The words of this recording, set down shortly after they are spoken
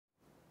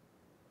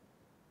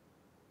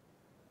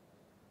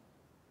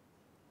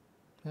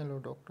Hello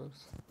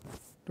doctors.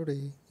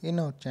 Today in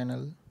our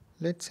channel,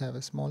 let's have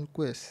a small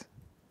quiz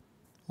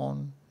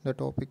on the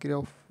topic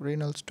of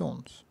renal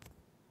stones.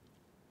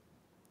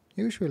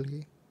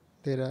 Usually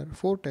there are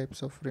four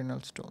types of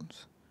renal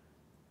stones.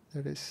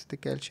 That is the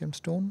calcium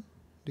stone,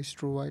 the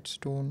struvite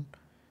stone,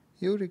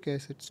 uric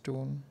acid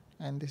stone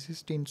and the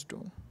cystine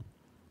stone.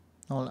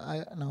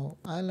 Now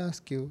I'll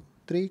ask you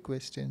three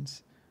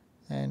questions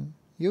and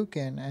you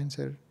can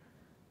answer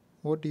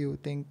what do you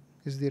think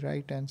is the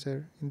right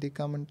answer in the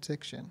comment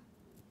section.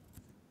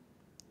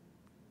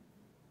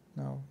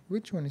 Now,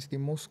 which one is the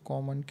most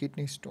common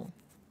kidney stone?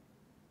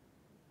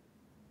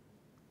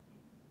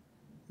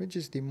 Which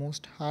is the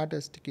most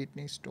hardest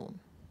kidney stone?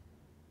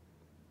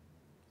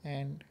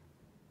 And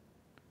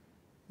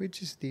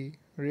which is the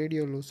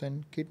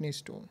radiolucent kidney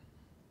stone?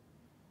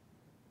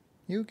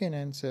 You can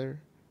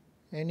answer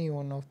any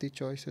one of the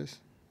choices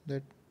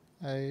that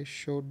I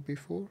showed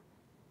before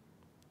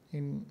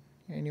in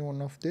any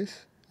one of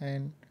this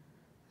and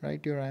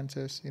write your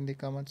answers in the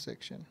comment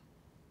section.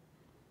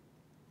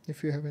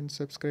 If you haven't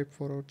subscribed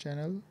for our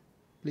channel,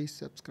 please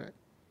subscribe.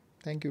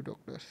 Thank you,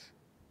 doctors.